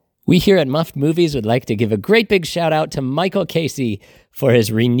We here at Muffed Movies would like to give a great big shout out to Michael Casey for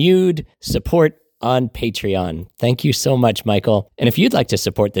his renewed support on Patreon. Thank you so much, Michael. And if you'd like to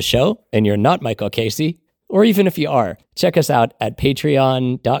support the show and you're not Michael Casey, or even if you are, check us out at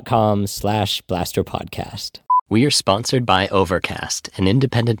patreon.com/blasterpodcast. We are sponsored by Overcast, an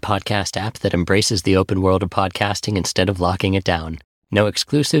independent podcast app that embraces the open world of podcasting instead of locking it down. No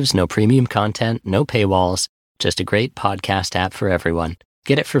exclusives, no premium content, no paywalls, just a great podcast app for everyone.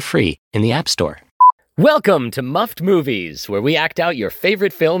 Get it for free in the App Store. Welcome to Muffed Movies, where we act out your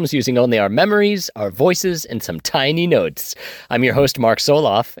favorite films using only our memories, our voices, and some tiny notes. I'm your host, Mark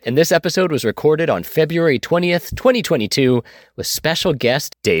Soloff, and this episode was recorded on February 20th, 2022, with special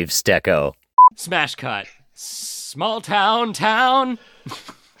guest Dave Stecco. Smash cut. Small town,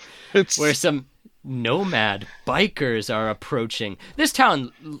 where some nomad bikers are approaching. This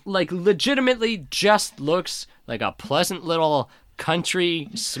town, legitimately just looks like a pleasant little country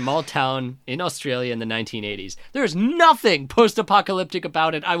small town in Australia in the 1980s. There's nothing post-apocalyptic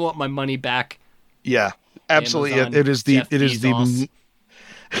about it. I want my money back. Yeah, absolutely. Amazon, it is the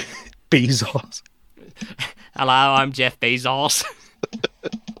Bezos. Hello, I'm Jeff Bezos.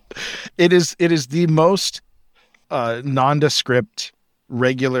 It is the most nondescript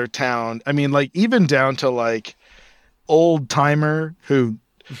regular town. I mean, even down to old timer who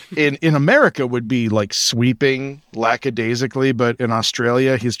in America would be sweeping lackadaisically, but in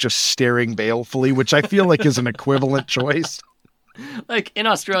Australia he's just staring balefully, which I feel like is an equivalent choice. In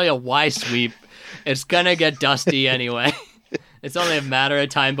Australia, why sweep? It's gonna get dusty anyway. It's only a matter of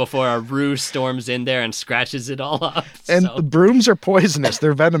time before a roo storms in there and scratches it all up. And the brooms are poisonous.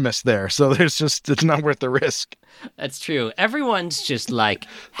 They're venomous there. So it's not worth the risk. That's true. Everyone's just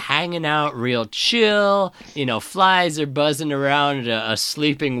hanging out real chill. Flies are buzzing around a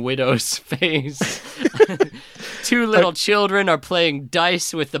sleeping widow's face. Two little children are playing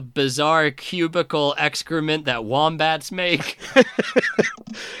dice with the bizarre cubicle excrement that wombats make.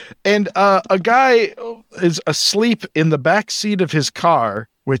 And a guy is asleep in the back seat of his car,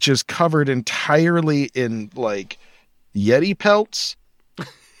 which is covered entirely in Yeti pelts.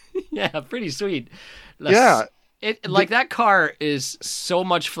 Yeah, pretty sweet. Yeah. That car is so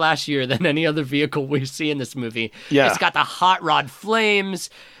much flashier than any other vehicle we see in this movie. Yeah. It's got the hot rod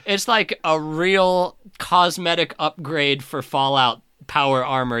flames. It's like a real cosmetic upgrade for Fallout power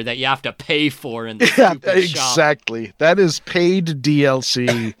armor that you have to pay for in the shop. Exactly. That is paid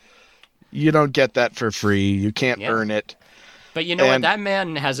DLC. You don't get that for free. You can't earn it. But you know what? That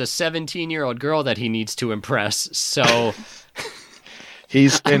man has a 17-year-old girl that he needs to impress. So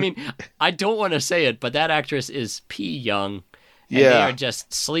I don't want to say it, but that actress is P. Young. And they are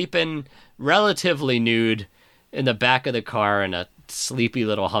just sleeping relatively nude in the back of the car in a sleepy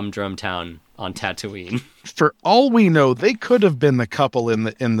little humdrum town on Tatooine. For all we know, they could have been the couple in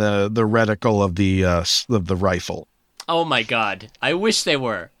the reticle of the rifle. Oh my God! I wish they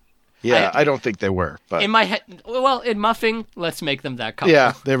were. Yeah, I don't think they were. But in my head, in muffing, let's make them that couple.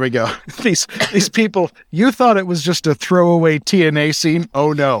 Yeah, there we go. These people, you thought it was just a throwaway TNA scene?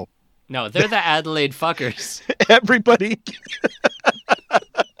 Oh no! No, they're the Adelaide fuckers. Everybody.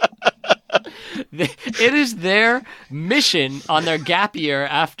 It is their mission on their gap year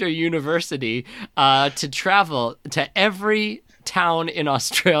after university to travel to every town in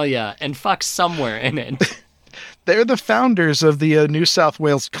Australia and fuck somewhere in it. They're the founders of the New South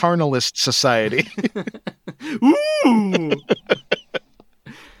Wales Carnalist Society. Ooh!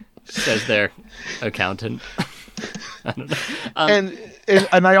 Says their accountant. I don't know.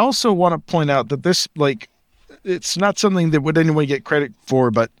 And I also want to point out that this, it's not something that would anyone get credit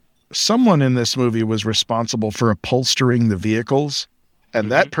for, but someone in this movie was responsible for upholstering the vehicles,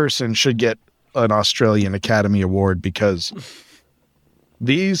 and that person should get an Australian Academy Award because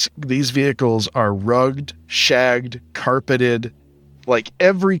these vehicles are rugged, shagged, carpeted,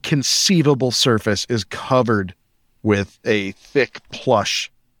 every conceivable surface is covered with a thick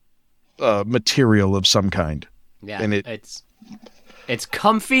plush material of some kind. Yeah, and it's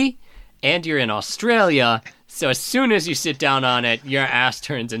comfy, and you're in Australia. So as soon as you sit down on it, your ass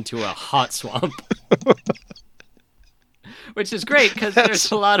turns into a hot swamp. Which is great because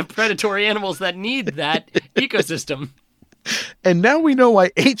there's a lot of predatory animals that need that ecosystem. And now we know why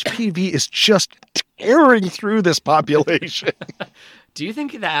HPV is just tearing through this population. Do you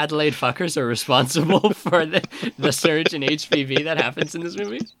think the Adelaide fuckers are responsible for the surge in HPV that happens in this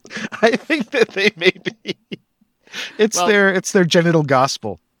movie? I think that they may be. It's their genital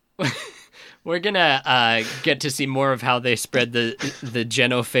gospel. We're gonna get to see more of how they spread the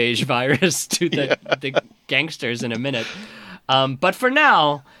genophage virus to the gangsters in a minute. But for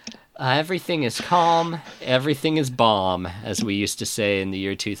now, Everything is calm. Everything is bomb, as we used to say in the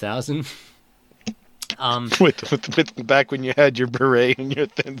year 2000. With back when you had your beret and your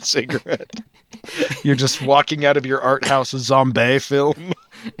thin cigarette. You're just walking out of your art house zombie film.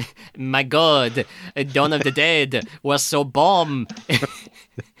 My God, Dawn of the Dead was so bomb.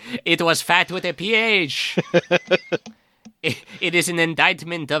 It was fat with a PH. It is an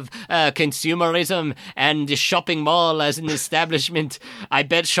indictment of consumerism and the shopping mall as an establishment. I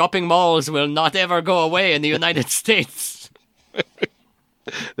bet shopping malls will not ever go away in the United States.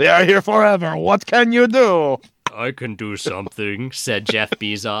 They are here forever. What can you do? I can do something, said Jeff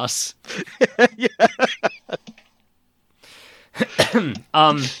Bezos.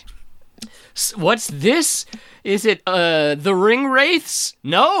 What's this? Is it the Ring Wraiths?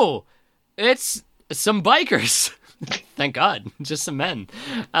 No, it's some bikers. Thank God, just some men.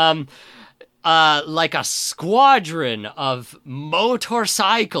 Like a squadron of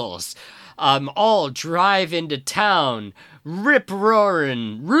motorcycles, all drive into town,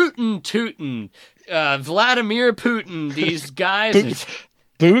 rip-roaring, rootin'-tootin', Vladimir Putin, these guys...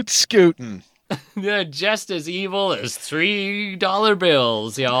 Boot-scootin'. They're just as evil as $3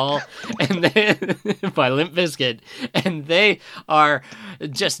 bills, y'all. And they, by Limp Bizkit. And they are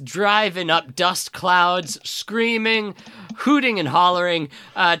just driving up dust clouds, screaming, hooting and hollering,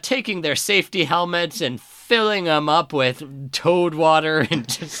 taking their safety helmets and filling them up with toad water and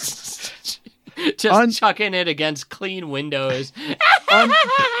just chucking it against clean windows.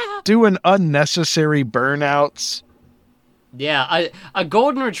 Doing unnecessary burnouts. Yeah, a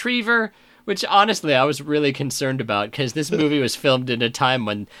golden retriever, which honestly I was really concerned about because this movie was filmed in a time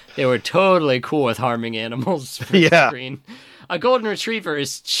when they were totally cool with harming animals for the screen. A golden retriever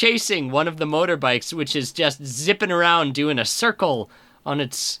is chasing one of the motorbikes, which is just zipping around doing a circle on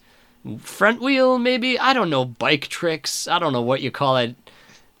its front wheel, maybe? I don't know, bike tricks. I don't know what you call it.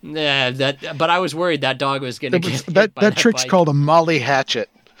 But I was worried that dog was going to get hit by that trick's bike. Called a Molly Hatchet.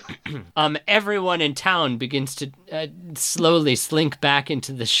 Everyone in town begins to slowly slink back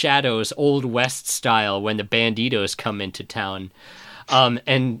into the shadows, Old West style, when the banditos come into town.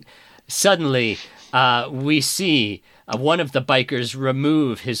 And suddenly we see one of the bikers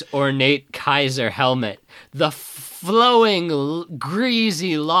remove his ornate Kaiser helmet. The flowing,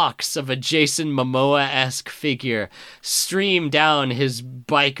 greasy locks of a Jason Momoa-esque figure stream down his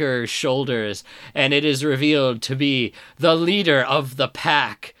biker shoulders, and it is revealed to be the leader of the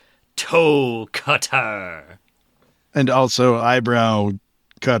pack, Toe Cutter. And also eyebrow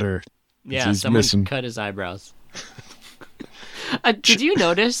cutter. Yeah, someone cut his eyebrows. Did you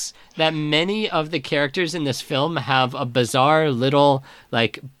notice that many of the characters in this film have a bizarre little,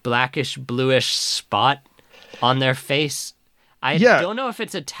 like, blackish, bluish spot on their face? I don't know if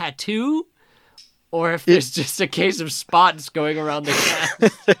it's a tattoo or if it's just a case of spots going around the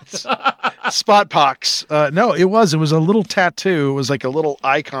cast. Spot pox. No, it was a little tattoo. It was like a little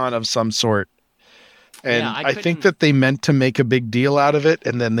icon of some sort. And yeah, I think that they meant to make a big deal out of it,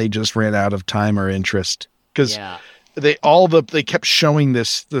 and then they just ran out of time or interest. Because they kept showing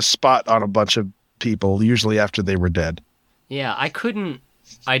this spot on a bunch of people, usually after they were dead. Yeah, I couldn't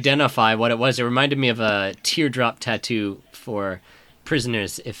identify what it was. It reminded me of a teardrop tattoo for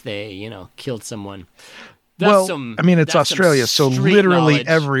prisoners if they, killed someone. It's Australia, so literally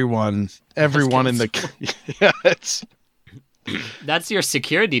knowledge. everyone in the it's that's your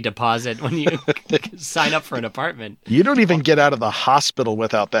security deposit when you sign up for an apartment. You don't even get out of the hospital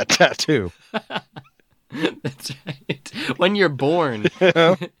without that tattoo. That's right. When you're born,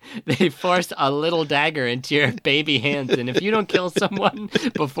 they force a little dagger into your baby hands, and if you don't kill someone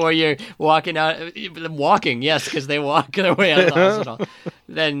before you're walking, yes, because they walk their way out of the hospital,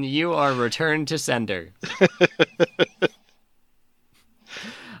 then you are returned to sender.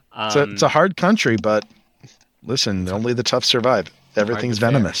 It's a hard country, but listen, only the tough survive. Everything's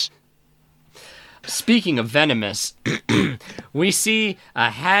venomous. Speaking of venomous, we see a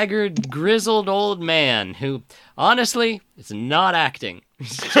haggard, grizzled old man who, honestly, is not acting.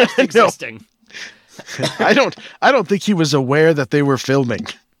 He's just existing. I don't think he was aware that they were filming.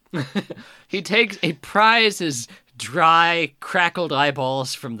 He prizes dry, crackled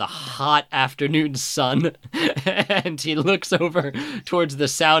eyeballs from the hot afternoon sun, and he looks over towards the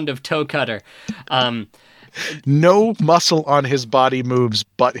sound of Toe Cutter. No muscle on his body moves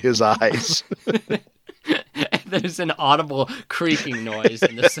but his eyes. There's an audible creaking noise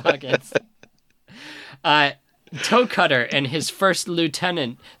in the sockets. Toe Cutter and his first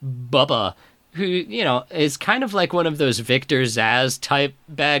lieutenant, Bubba, who, is kind of like one of those Victor Zsasz type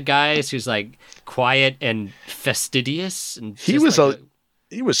bad guys who's like quiet and fastidious. And he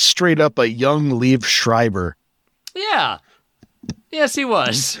was straight up a young Liev Schreiber. Yeah. Yes, he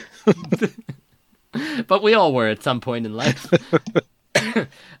was. But we all were at some point in life.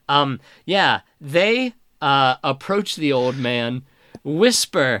 They approach the old man,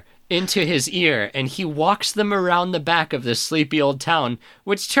 whisper into his ear, and he walks them around the back of this sleepy old town,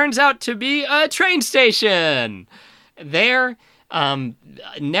 which turns out to be a train station. There,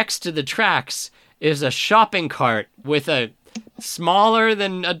 next to the tracks, is a shopping cart with a smaller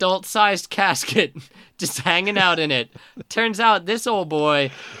than adult-sized casket just hanging out in it. Turns out this old boy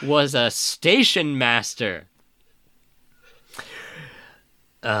was a station master.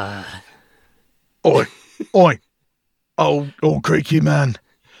 Oi. Old creaky man.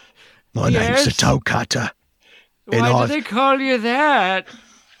 My name's the toe cutter. Why do they call you that?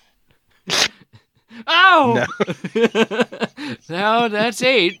 Ow! No, that's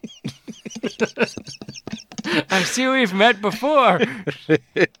 8. I see we've met before.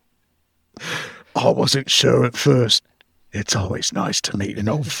 I wasn't sure at first. It's always nice to meet an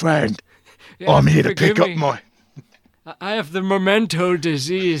old friend. Yeah, I'm here to pick up my... I have the memento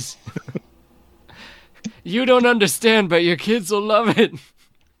disease. You don't understand, but your kids will love it.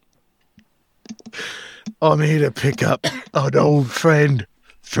 I'm here to pick up an old friend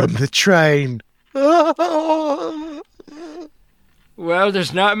from the train. Well,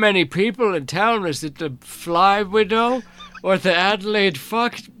 there's not many people in town. Is it the Fly Widow or the Adelaide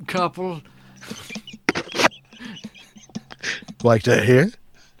Fuck couple? Like that here?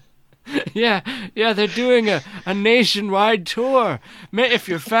 Yeah, they're doing a nationwide tour. If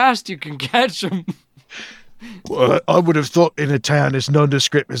you're fast, you can catch them. Well, I would have thought in a town as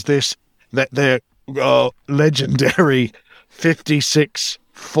nondescript as this that their legendary 56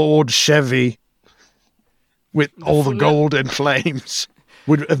 Ford Chevy with all the gold and flames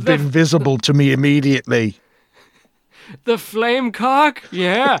would have been visible to me immediately. The flame cock?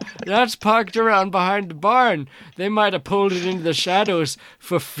 Yeah, that's parked around behind the barn. They might have pulled it into the shadows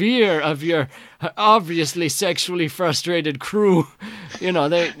for fear of your obviously sexually frustrated crew. You know,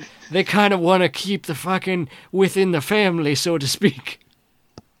 they kind of want to keep the fucking within the family, so to speak.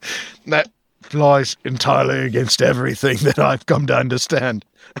 That flies entirely against everything that I've come to understand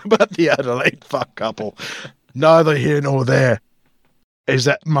about the Adelaide Fuck couple. Neither here nor there. Is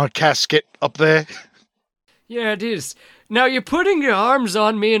that my casket up there? Yeah, it is. Now, you're putting your arms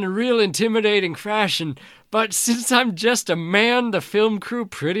on me in a real intimidating fashion, but since I'm just a man the film crew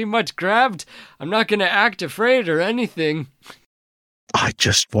pretty much grabbed, I'm not going to act afraid or anything. I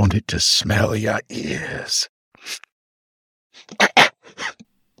just wanted to smell your ears.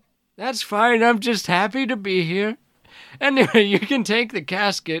 That's fine, I'm just happy to be here. Anyway, you can take the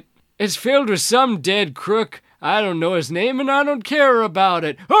casket. It's filled with some dead crook. I don't know his name and I don't care about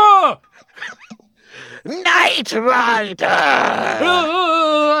it. Oh! Knight Rider!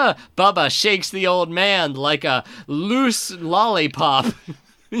 Bubba shakes the old man like a loose lollipop.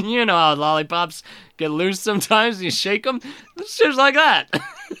 You know how lollipops get loose sometimes, you shake them. It's just like that.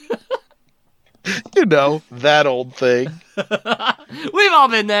 You know, that old thing. We've all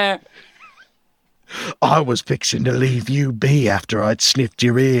been there. I was fixing to leave you be after I'd sniffed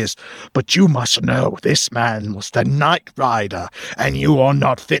your ears, but you must know this man was the Knight Rider, and you are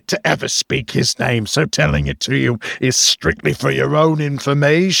not fit to ever speak his name, so telling it to you is strictly for your own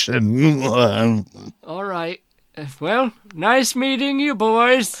information. All right. Well, nice meeting you,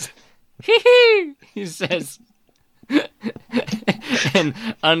 boys. Hee-hee, he says. And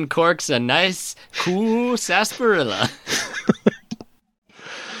uncorks a nice, cool sarsaparilla.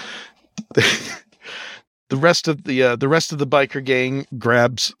 The rest of the biker gang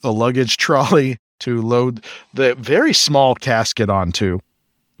grabs a luggage trolley to load the very small casket onto.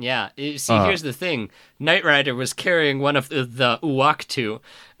 Yeah, see, here's the thing. Knight Rider was carrying one of the Uwaktu,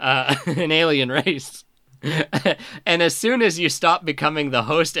 an alien race. And as soon as you stop becoming the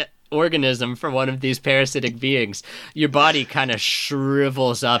host organism for one of these parasitic beings, your body kind of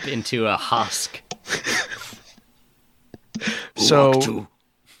shrivels up into a husk. So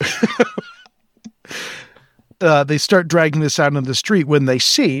they start dragging this out on the street when they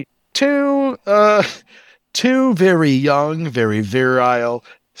see two very young, very virile,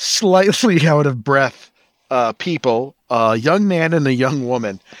 slightly out of breath people, a young man and a young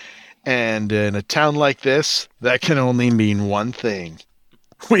woman. And in a town like this, that can only mean one thing.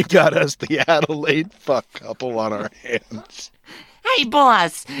 We got us the Adelaide Fuck couple on our hands. Hey,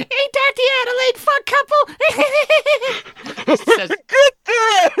 boss, ain't that the Adelaide Fuck couple?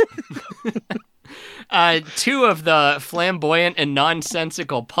 Two of the flamboyant and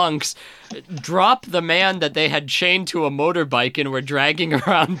nonsensical punks drop the man that they had chained to a motorbike and were dragging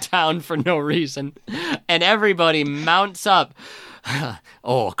around town for no reason. And everybody mounts up.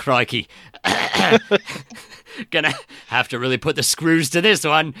 Oh, crikey. Gonna have to really put the screws to this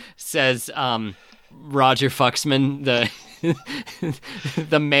one, says Roger Fucksman,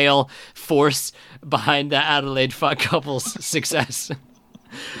 the male force behind the Adelaide fuck couple's success.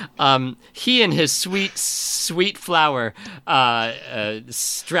 He and his sweet flower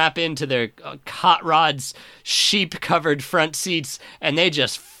strap into their hot rods, sheep-covered front seats, and they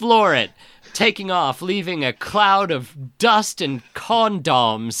just floor it, taking off, leaving a cloud of dust and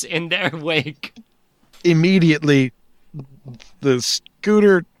condoms in their wake. Immediately, the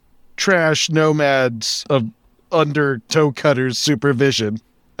scooter trash nomads under toe cutters' supervision,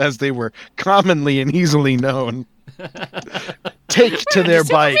 as they were commonly and easily known, take to their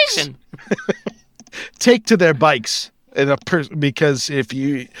bikes. Take to their bikes, because if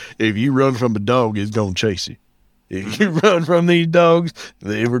you run from a dog, it's gonna chase you. If you run from these dogs,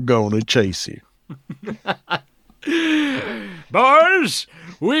 they were gonna chase you. Boys,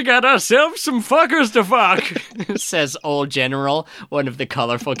 we got ourselves some fuckers to fuck, says Old General, one of the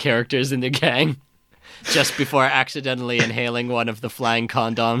colorful characters in the gang, just before accidentally inhaling one of the flying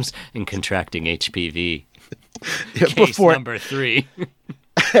condoms and contracting HPV. Case number 3.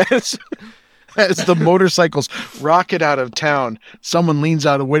 As the motorcycles rocket out of town, someone leans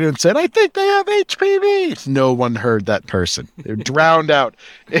out a window and said, "I think they have HPV." No one heard that person. They're drowned out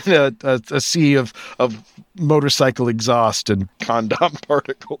in a sea of motorcycle exhaust and condom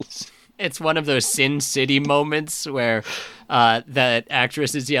particles. It's one of those Sin City moments where that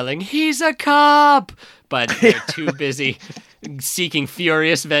actress is yelling, "He's a cop!" But they're too busy seeking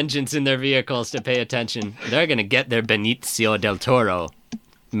furious vengeance in their vehicles to pay attention. They're going to get their Benicio del Toro,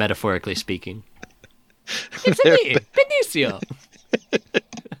 metaphorically speaking. It's me, Benicio.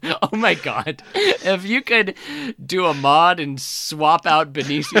 Oh my God. If you could do a mod and swap out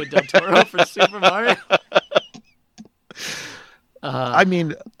Benicio del Toro for Super Mario. I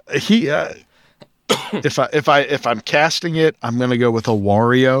mean, he... If I'm casting it, I'm gonna go with a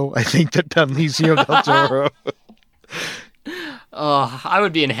Wario. I think that Benicio del Toro. Oh, I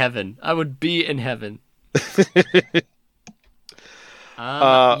would be in heaven. I would be in heaven.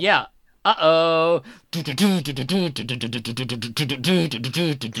 Yeah. Uh-oh.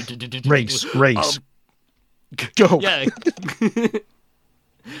 Race. Go. Yeah.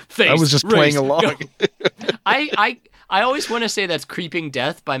 I was just playing along. I always want to say that's Creeping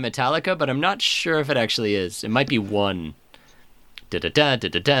Death by Metallica, but I'm not sure if it actually is. It might be one. But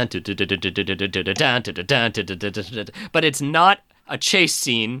it's not a chase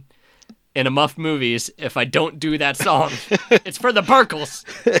scene in a Muff Movies if I don't do that song. It's for the Burkles.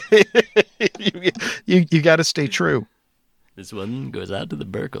 You got to stay true. This one goes out to the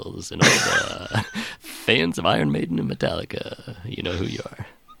Burkles and all the fans of Iron Maiden and Metallica. You know who you are.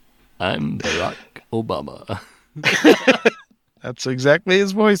 I'm Barack Obama. That's exactly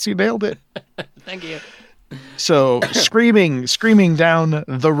his voice. You nailed it. Thank you. So screaming down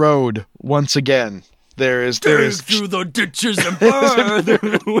the road once again. There is through the ditches and burn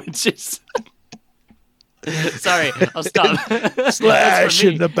the witches. Sorry, I'll stop. Slash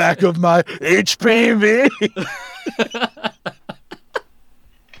in the back of my HPV.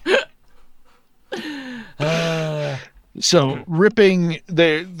 So ripping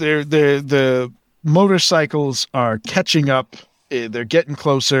the motorcycles are catching up. They're getting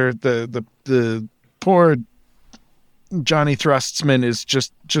closer. The poor Johnny Thrustsman is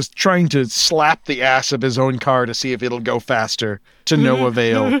just trying to slap the ass of his own car to see if it'll go faster, to no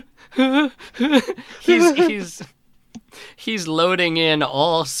avail. He's loading in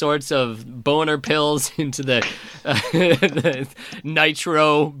all sorts of boner pills into the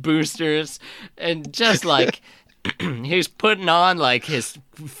nitro boosters, and just like he's putting on like his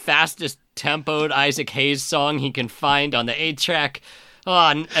fastest tempoed Isaac Hayes song he can find on the 8-track.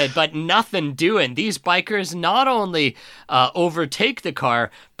 But nothing doing. These bikers not only overtake the car,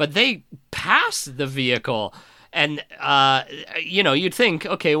 but they pass the vehicle. And, you'd think,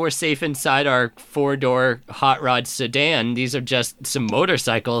 okay, we're safe inside our 4-door hot rod sedan. These are just some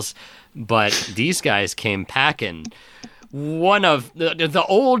motorcycles. But these guys came packing. One of the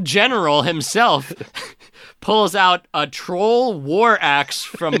old general himself pulls out a troll war axe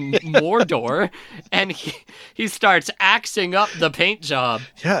from Mordor, and he starts axing up the paint job.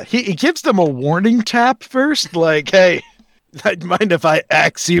 Yeah, he gives them a warning tap first, like, "Hey, I'd mind if I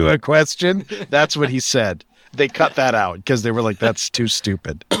axe you a question?" That's what he said. They cut that out because they were like, "That's too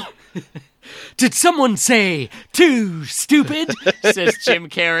stupid." Did someone say too stupid? Says Jim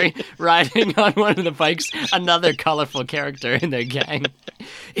Carrey, riding on one of the bikes, another colorful character in their gang.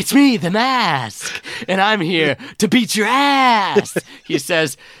 It's me, the Mask, and I'm here to beat your ass, he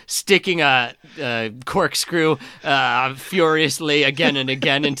says, sticking a corkscrew furiously again and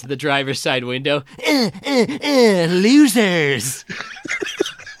again into the driver's side window. Losers.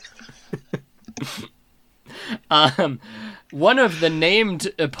 One of the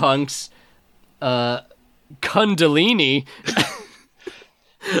named punks, Kundalini.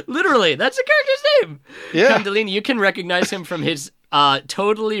 Literally, that's a character's name. Yeah. Kundalini, you can recognize him from his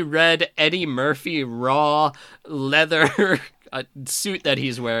totally red Eddie Murphy raw leather suit that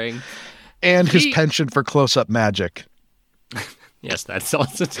he's wearing. And his penchant for close-up magic. Yes, it's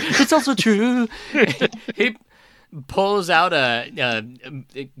also true. He pulls out a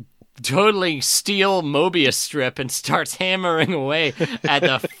totally steel Mobius strip and starts hammering away at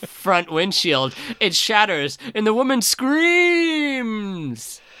the front windshield. It shatters, and the woman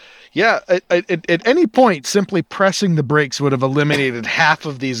screams. Yeah, at any point, simply pressing the brakes would have eliminated half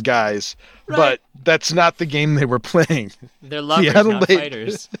of these guys, right. But that's not the game they were playing. They're lovers, not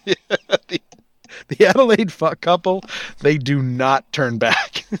fighters. The Adelaide fuck couple, they do not turn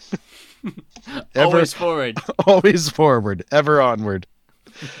back. Always forward. Always forward, ever onward.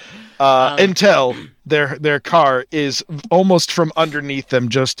 Until their car is almost from underneath them,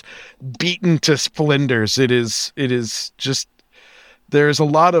 just beaten to splinters. It is just, there's a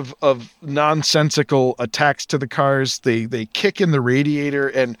lot of nonsensical attacks to the cars. They kick in the radiator,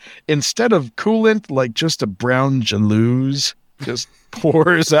 and instead of coolant, like just a brown Jalouse just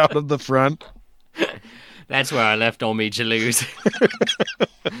pours out of the front. That's where I left all me Jalouse.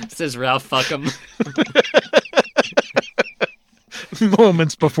 Says Ralph Fuckham.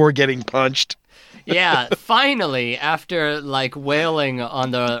 Moments before getting punched. Yeah, finally, after like wailing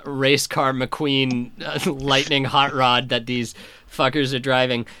on the race car McQueen lightning hot rod that these fuckers are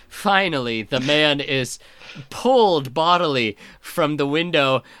driving, finally the man is pulled bodily from the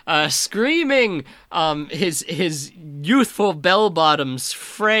window, screaming, his youthful bell bottoms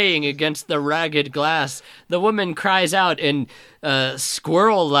fraying against the ragged glass. The woman cries out and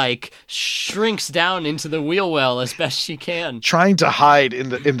squirrel-like shrinks down into the wheel well as best she can, trying to hide in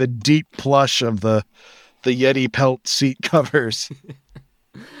the deep plush of the Yeti pelt seat covers.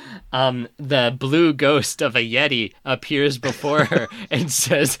 The blue ghost of a Yeti appears before her and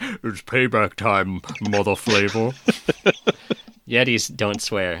says, "It's payback time, mother flavor." Yetis don't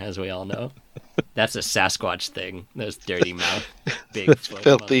swear, as we all know. That's a Sasquatch thing. Those dirty mouth, big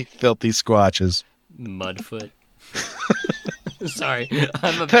filthy squatches. Mudfoot. Sorry,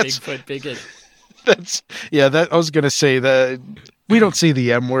 I'm a Bigfoot bigot. I was gonna say that we don't see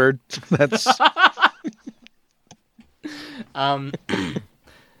the M word. That's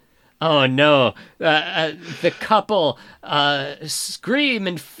Oh no, the couple scream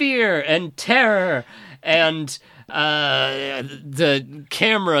in fear and terror, and the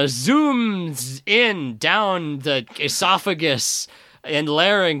camera zooms in down the esophagus and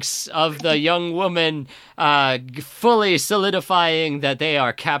larynx of the young woman, fully solidifying that they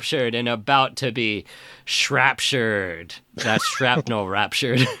are captured and about to be shraptured. That's shrapnel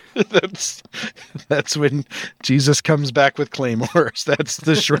raptured. That's when Jesus comes back with claymores. That's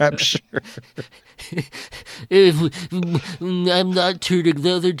the shrapture. I'm not turning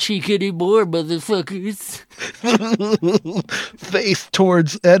the other cheek anymore, motherfuckers. Faith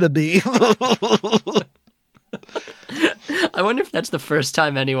towards enemy. I wonder if that's the first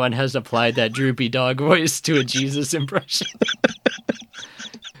time anyone has applied that droopy dog voice to a Jesus impression.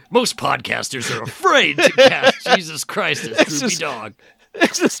 Most podcasters are afraid to cast Jesus Christ as droopy dog.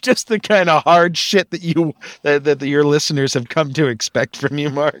 This is just the kind of hard shit that your listeners have come to expect from you,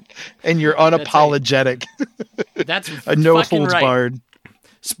 Mark, and you're unapologetic. That's a no fucking holds right. barred.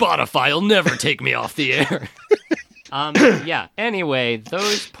 Spotify will never take me off the air. Yeah, anyway,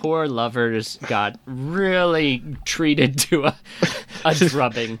 those poor lovers got really treated to a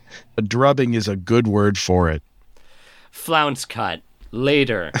drubbing. A drubbing is a good word for it. Flounce cut.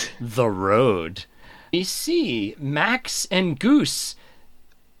 Later, the road. We see Max and Goose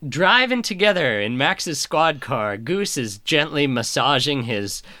driving together in Max's squad car. Goose is gently massaging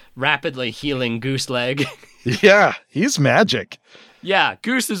his rapidly healing goose leg. Yeah, he's magic. Yeah,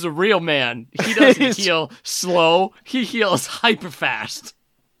 Goose is a real man. He doesn't heal slow. He heals hyper fast.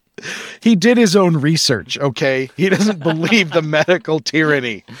 He did his own research, okay? He doesn't believe the medical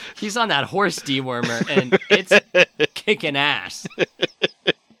tyranny. He's on that horse dewormer, and it's kicking ass.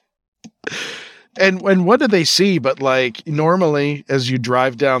 And what do they see? But like normally, as you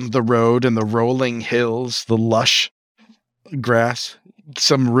drive down the road and the rolling hills, the lush grass,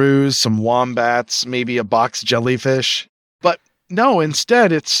 some ruse, some wombats, maybe a box jellyfish. But no,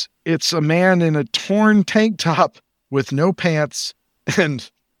 instead it's a man in a torn tank top with no pants, and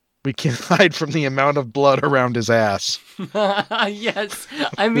we can't hide from the amount of blood around his ass. Yes.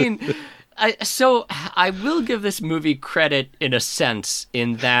 I mean, I will give this movie credit in a sense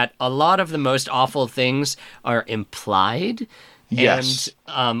in that a lot of the most awful things are implied. Yes.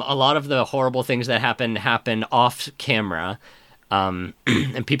 And a lot of the horrible things that happen off camera. And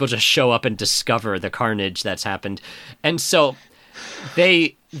people just show up and discover the carnage that's happened. And so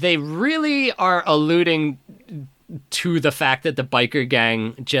they really are alluding to the fact that the biker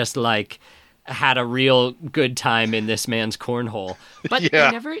gang just like had a real good time in this man's cornhole. But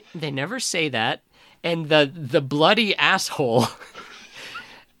Yeah. they never say that. And the bloody asshole,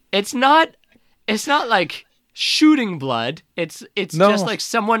 it's not like shooting blood. It's No. just like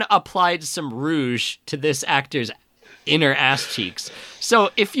someone applied some rouge to this actor's inner ass cheeks. So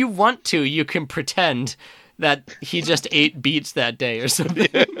if you want to, you can pretend that he just ate beets that day or something.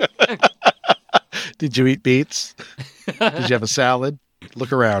 Did you eat beets? Did you have a salad?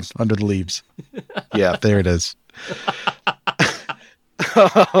 Look around under the leaves. Yeah, there it is.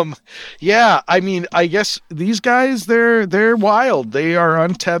 Yeah, I mean, I guess these guys, they're wild. They are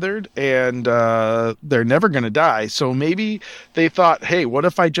untethered, and they're never going to die. So maybe they thought, hey, what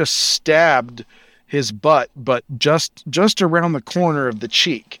if I just stabbed his butt, but just around the corner of the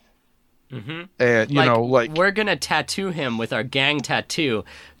cheek? Mm-hmm. And, you know, like... we're going to tattoo him with our gang tattoo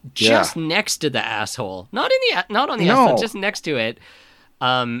just next to the asshole. Not on the asshole, just next to it.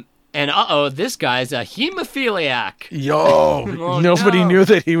 And this guy's a hemophiliac. Yo, nobody knew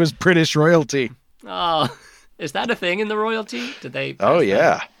that he was British royalty. Oh, is that a thing in the royalty? Did they? Oh,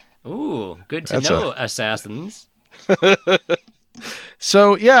 yeah. Ooh, good to know, assassins.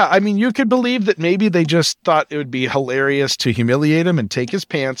 So, yeah, I mean, you could believe that maybe they just thought it would be hilarious to humiliate him and take his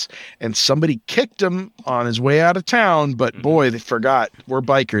pants, and somebody kicked him on his way out of town, but boy, they forgot we're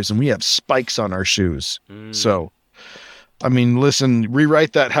bikers and we have spikes on our shoes. So, I mean, listen,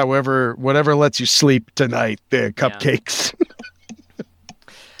 rewrite that whatever lets you sleep tonight, the cupcakes.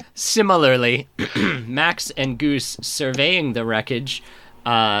 Similarly, Max and Goose, surveying the wreckage,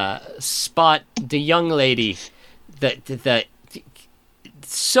 spot the young lady that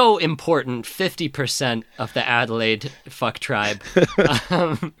so important 50% of the Adelaide fuck tribe.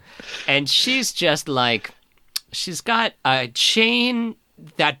 And she's just like, she's got a chain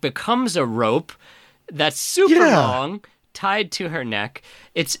that becomes a rope that's super long, tied to her neck.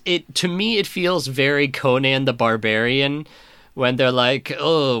 To me, it feels very Conan the Barbarian when they're like,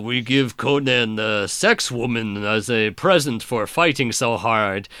 oh, we give Conan the sex woman as a present for fighting so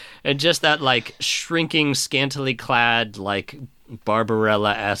hard. And just that like shrinking, scantily clad, like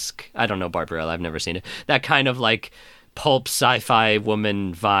Barbarella-esque. I don't know Barbarella, I've never seen it. That kind of like pulp sci-fi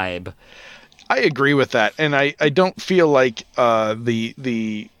woman vibe. I agree with that. And I don't feel like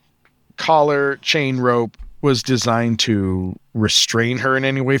the collar chain rope was designed to restrain her in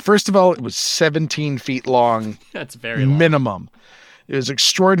any way. First of all, it was 17 feet long. That's very long. Minimum. It was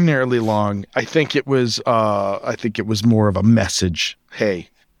extraordinarily long. I think it was more of a message. Hey,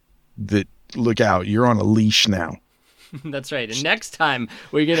 look out, you're on a leash now. That's right. And next time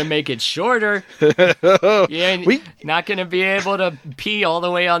we're going to make it shorter. You're not going to be able to pee all the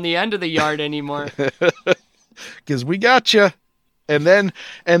way on the end of the yard anymore. Because we got you. And then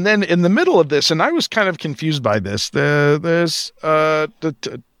in the middle of this, and I was kind of confused by this, there's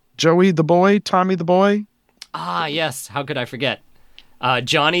Joey the boy, Tommy the boy. Ah, yes. How could I forget?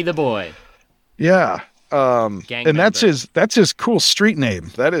 Johnny the boy. Yeah. Gang and member. that's his cool street name.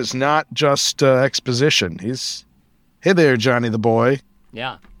 That is not just exposition. He's, hey there, Johnny the boy.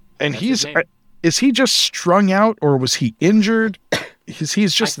 Yeah. And is he just strung out, or was he injured?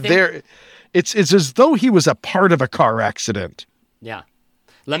 He's just there. It's as though he was a part of a car accident. Yeah.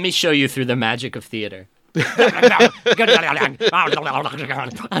 Let me show you through the magic of theater.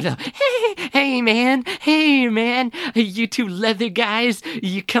 Hey man, you two leather guys,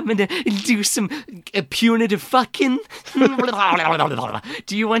 you coming to do some punitive fucking?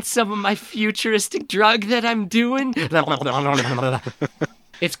 Do you want some of my futuristic drug that I'm doing?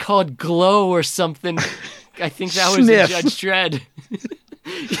 It's called Glow or something. I think that was in Judge Dredd.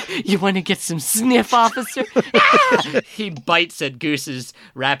 You want to get some sniff, officer? He bites at Goose's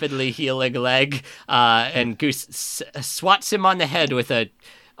rapidly healing leg, and Goose swats him on the head with a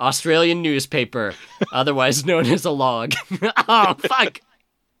Australian newspaper, otherwise known as a log. Oh, fuck.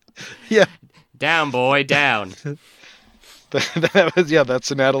 Yeah. Down, boy, down.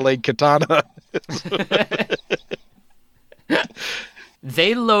 That's an Adelaide katana.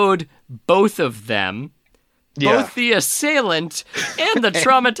 They load both of them both the assailant and the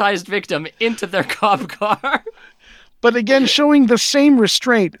traumatized victim into their cop car. But again, showing the same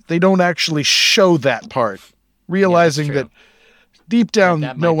restraint, they don't actually show that part, realizing that deep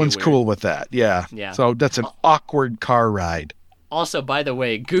down, no one's cool with that. Yeah. So that's an awkward car ride. Also, by the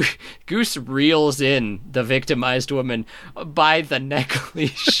way, Goose reels in the victimized woman by the neck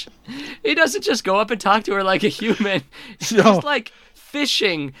leash. He doesn't just go up and talk to her like a human. He's just like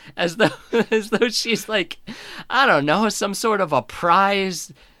fishing as though she's like, I don't know, some sort of a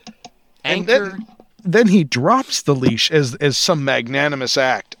prize anchor. Then he drops the leash as some magnanimous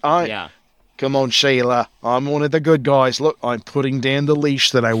act. Come on, Sheila. I'm one of the good guys. Look, I'm putting down the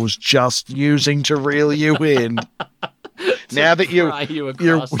leash that I was just using to reel you in. Now that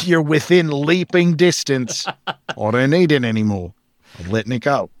you're within leaping distance, I don't need it anymore. I'm letting it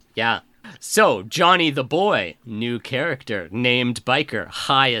go. Yeah. So, Johnny the Boy, new character, named biker,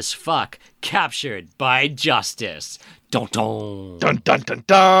 high as fuck, captured by justice. Dun dun. Dun dun dun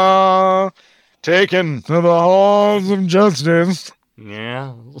dun. Taken to the halls of justice.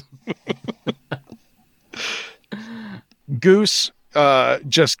 Yeah. Goose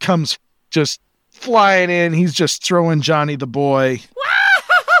just comes flying in. He's just throwing Johnny the Boy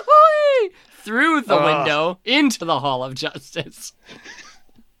through the window into the Hall of Justice.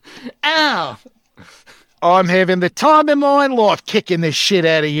 Ow. I'm having the time of my life kicking the shit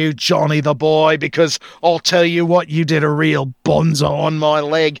out of you, Johnny the Boy, because I'll tell you what, you did a real bonzo on my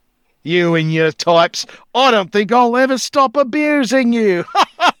leg. You and your types. I don't think I'll ever stop abusing you.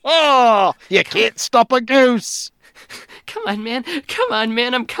 You can't stop a goose. Come on,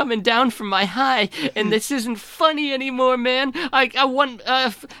 man. I'm coming down from my high, and this isn't funny anymore, man. I want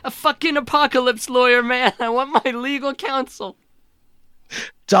a fucking apocalypse lawyer, man. I want my legal counsel.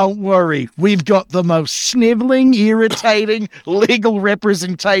 Don't worry. We've got the most sniveling, irritating legal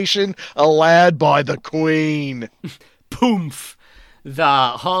representation allowed by the Queen. Poomph. The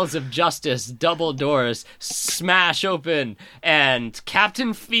halls of justice double doors smash open, and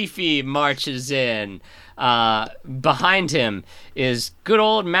Captain Fifi marches in. Behind him is good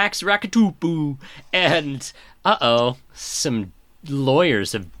old Max Rakatupu, and some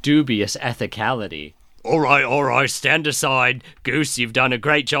lawyers of dubious ethicality. All right, stand aside. Goose, you've done a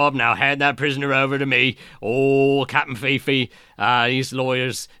great job. Now hand that prisoner over to me. Oh, Captain Fifi, these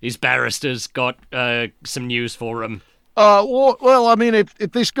lawyers, these barristers got some news for him. Well, I mean, if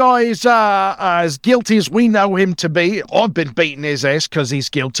this guy is as guilty as we know him to be, I've been beating his ass because he's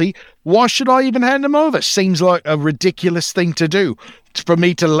guilty. Why should I even hand him over? Seems like a ridiculous thing to do for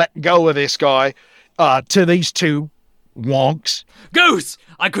me to let go of this guy to these two wonks. Goose,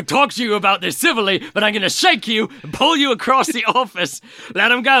 I could talk to you about this civilly, but I'm going to shake you and pull you across the office.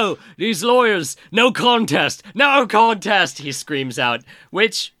 Let him go. These lawyers, no contest, he screams out,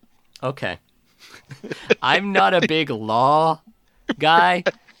 which, okay. I'm not a big law guy,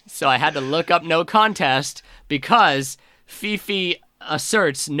 so I had to look up no contest because Fifi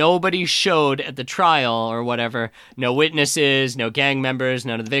asserts nobody showed at the trial or whatever. No witnesses, no gang members,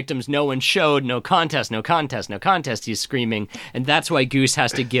 none of the victims. No one showed. No contest, he's screaming. And that's why Goose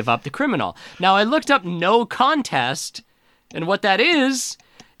has to give up the criminal. Now, I looked up no contest, and what that is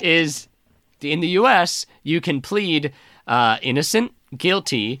in the U.S., you can plead innocent,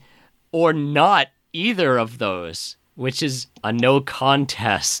 guilty, or not either of those, which is a no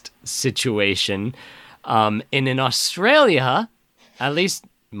contest situation. And in Australia, at least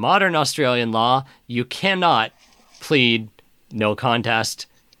modern Australian law, you cannot plead no contest.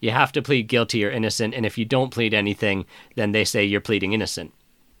 You have to plead guilty or innocent, and if you don't plead anything, then they say you're pleading innocent.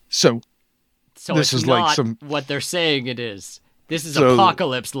 So this is not like some what they're saying it is. This is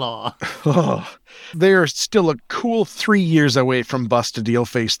apocalypse law. They're still a cool 3 years away from bust a deal,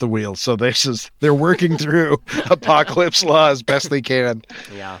 face the wheel. So they're working through apocalypse law as best they can.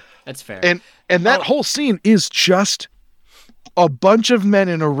 Yeah, that's fair. And that whole scene is just a bunch of men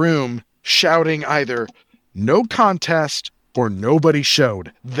in a room shouting either no contest or nobody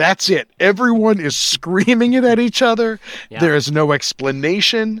showed. That's it. Everyone is screaming it at each other. Yeah. There is no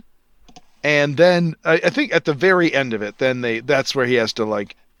explanation. And then I think at the very end of it, that's where he has to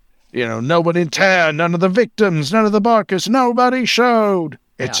no one in town, none of the victims, none of the barkers, nobody showed.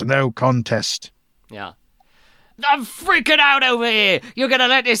 It's no contest. Yeah. I'm freaking out over here. You're going to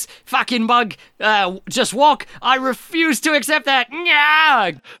let this fucking bug just walk? I refuse to accept that.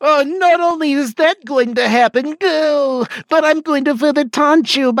 Yeah. Not only is that going to happen, but I'm going to further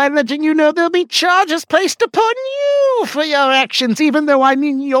taunt you by letting you know there'll be charges placed upon you for your actions, even though I'm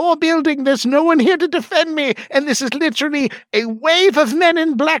in your building. There's no one here to defend me, and this is literally a wave of men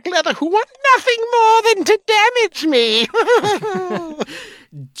in black leather who want nothing more than to damage me.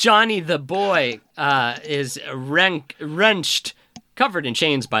 Johnny the boy is wrenched, covered in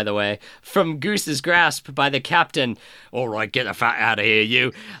chains, by the way, from Goose's grasp by the captain. All right, get the fuck out of here,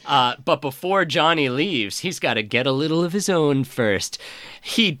 you. But before Johnny leaves, he's got to get a little of his own first.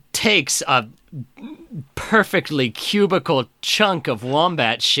 He takes a perfectly cubical chunk of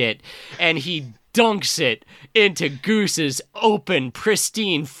wombat shit, and he dunks it into Goose's open,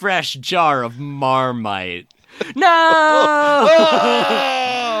 pristine, fresh jar of Marmite. No!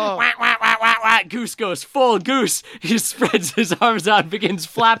 Wah, wah, wah, wah, wah. Goose goes full goose. He spreads his arms out and begins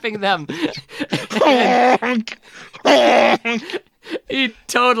flapping them. He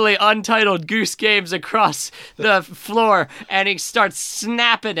totally untitled Goose Games across the floor, and he starts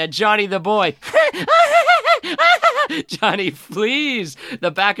snapping at Johnny the boy. Johnny flees,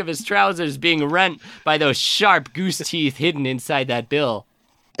 the back of his trousers being rent by those sharp goose teeth hidden inside that bill.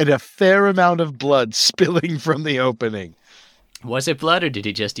 And a fair amount of blood spilling from the opening. Was it blood, or did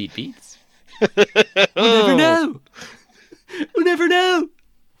he just eat beets? We'll never know. We'll never know.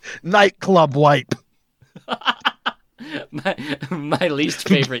 Nightclub wipe. My least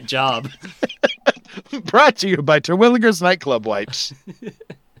favorite job. Brought to you by Terwilliger's Nightclub Wipes.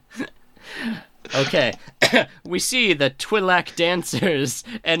 Okay, we see the Twi'lek dancers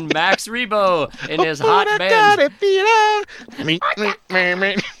and Max Rebo in his hot band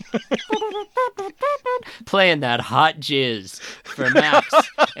playing that hot jizz for Max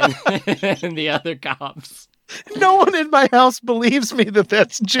and the other cops. No one in my house believes me that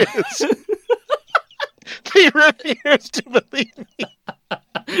that's jizz. He refused to believe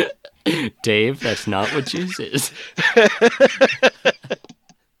me. Dave, that's not what jizz is.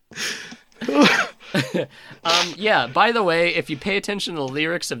 Yeah, by the way, if you pay attention to the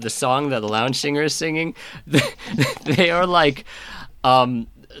lyrics of the song that the lounge singer is singing, they are like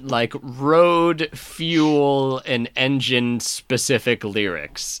road fuel and engine specific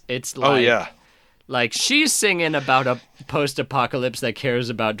lyrics. It's like, oh yeah, like she's singing about a post-apocalypse that cares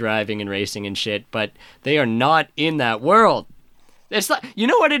about driving and racing and shit, but they are not in that world. It's like, you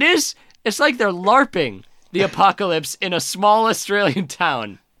know what it is? It's like they're LARPing the apocalypse in a small Australian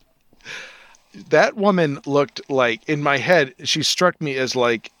town. That woman looked like, in my head, she struck me as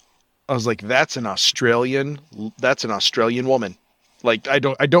like, I was like, that's an Australian woman. Like, I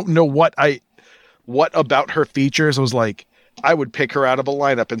don't know what about her features. I was like, I would pick her out of a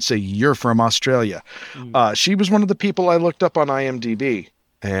lineup and say, you're from Australia. She was one of the people I looked up on IMDb,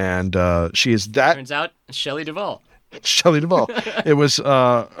 and she is that. Turns out, Shelley Duvall. Shelley Duvall. It was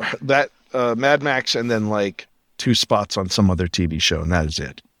that Mad Max, and then like 2 spots on some other TV show, and that is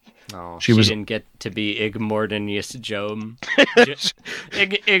it. Oh, she didn't get to be Igmordenius Joan.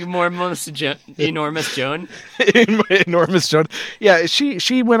 Enormous Joan. Enormous Joan. Yeah,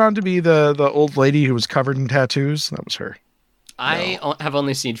 she went on to be the old lady who was covered in tattoos. That was her. I have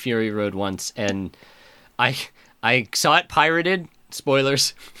only seen Fury Road once, and I saw it pirated.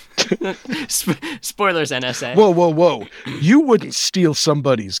 Spoilers. Spoilers, NSA. Whoa. You wouldn't steal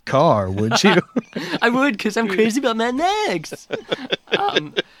somebody's car, would you? I would, because I'm crazy about Mad Max.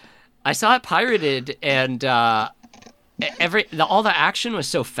 I saw it pirated, and all the action was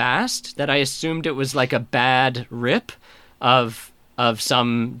so fast that I assumed it was like a bad rip of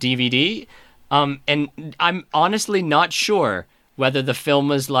some DVD. And I'm honestly not sure whether the film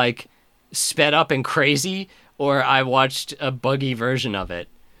was like sped up and crazy, or I watched a buggy version of it.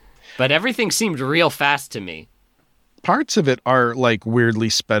 But everything seemed real fast to me. Parts of it are like weirdly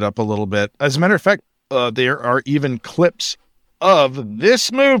sped up a little bit. As a matter of fact, there are even clips of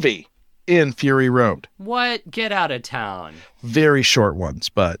this movie in Fury Road. What? Get out of town. Very short ones,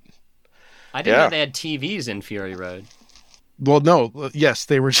 but... I didn't know they had TVs in Fury Road. Well, no. Yes,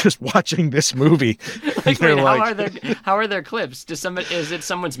 they were just watching this movie. Wait, how are their clips? Is it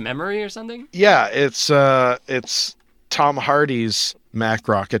someone's memory or something? Yeah, it's Tom Hardy's Mac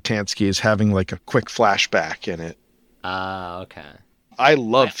Rockatansky is having like a quick flashback in it. Okay. I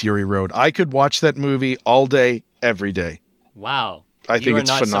love Fury Road. I could watch that movie all day, every day. Wow. I think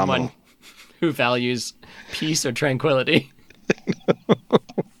it's phenomenal. Someone who values peace or tranquility.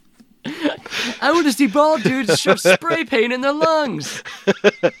 I want to see bald dudes shove spray paint in their lungs.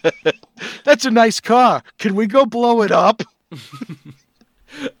 That's a nice car. Can we go blow it up?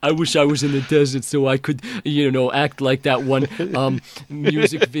 I wish I was in the desert so I could, act like that one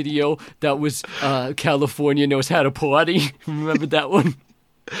music video that was California Knows How to Party. Remember that one?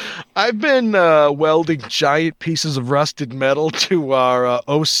 I've been welding giant pieces of rusted metal to our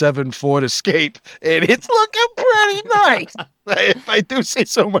 07 Ford Escape, and it's looking pretty nice, if I do say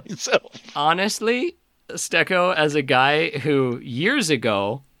so myself. Honestly, Stecco, as a guy who years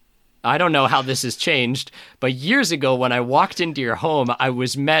ago I don't know how this has changed, but years ago when I walked into your home, I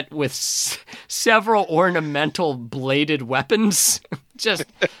was met with several ornamental bladed weapons just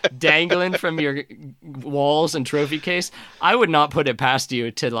dangling from your walls and trophy case. I would not put it past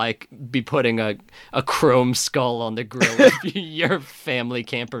you to like be putting a chrome skull on the grill of your family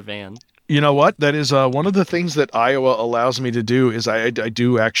camper van. You know what? That is one of the things that Iowa allows me to do is I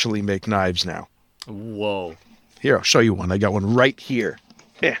do actually make knives now. Whoa. Here, I'll show you one. I got one right here.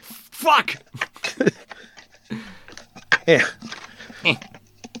 Yeah. Fuck! Yeah.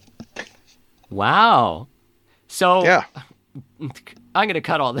 Wow. So Yeah. I'm going to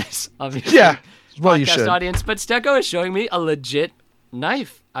cut all this, obviously. Yeah. Well, you Podcast should. audience, but Stecco is showing me a legit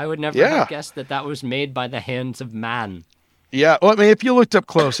knife. I would never have guessed that was made by the hands of man. Yeah. Well, I mean, if you looked up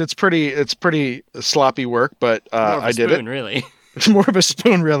close, it's pretty sloppy work, but More of a I did spoon, it. Really. It's more of a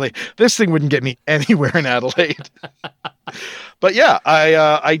spoon, really. This thing wouldn't get me anywhere in Adelaide. But yeah,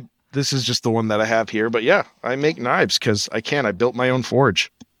 I this is just the one that I have here. But yeah, I make knives because I can. I built my own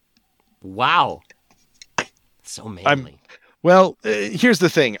forge. Wow. So manly. Well, here's the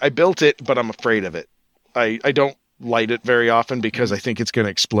thing. I built it, but I'm afraid of it. I don't light it very often because I think it's going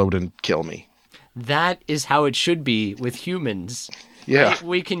to explode and kill me. That is how it should be with humans. Yeah. Right?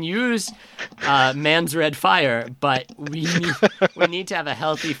 We can use man's red fire, but we need to have a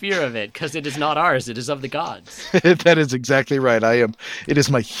healthy fear of it because it is not ours. It is of the gods. That is exactly right. It is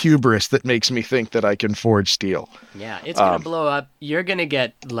my hubris that makes me think that I can forge steel. Yeah, it's going to blow up. You're going to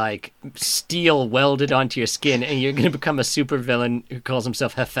get like steel welded onto your skin and you're going to become a supervillain who calls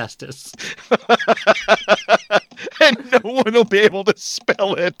himself Hephaestus. And no one will be able to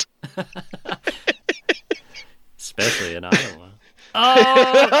spell it. Especially in Iowa.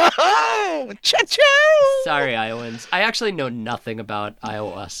 Oh! Cha-choo! Sorry, Iowans. I actually know nothing about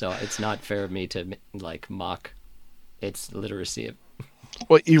Iowa, so it's not fair of me to like mock its literacy.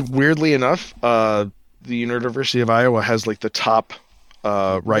 Well, weirdly enough, the University of Iowa has like the top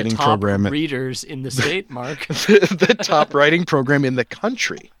writing the top program. Readers in the state, Mark. The top writing program in the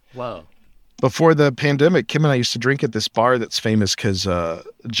country. Whoa. Before the pandemic, Kim and I used to drink at this bar that's famous because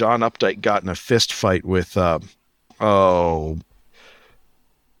John Updike got in a fist fight with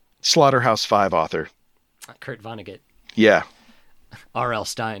Slaughterhouse 5 author. Kurt Vonnegut. Yeah. R.L.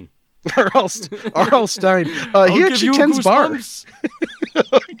 Stein. R.L. Stein. He actually tends bar.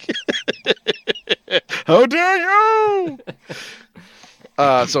 How dare you!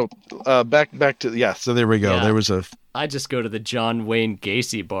 So back to so there we go. Yeah. There was a. I just go to the John Wayne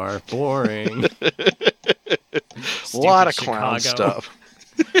Gacy bar. Boring. A lot of clown stuff.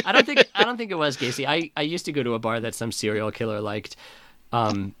 I don't think it was Gacy. I used to go to a bar that some serial killer liked.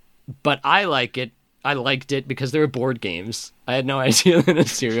 But I liked it because there were board games. I had no idea that a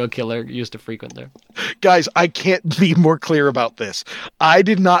serial killer used to frequent there. Guys, I can't be more clear about this. I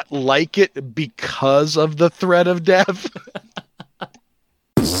did not like it because of the threat of death.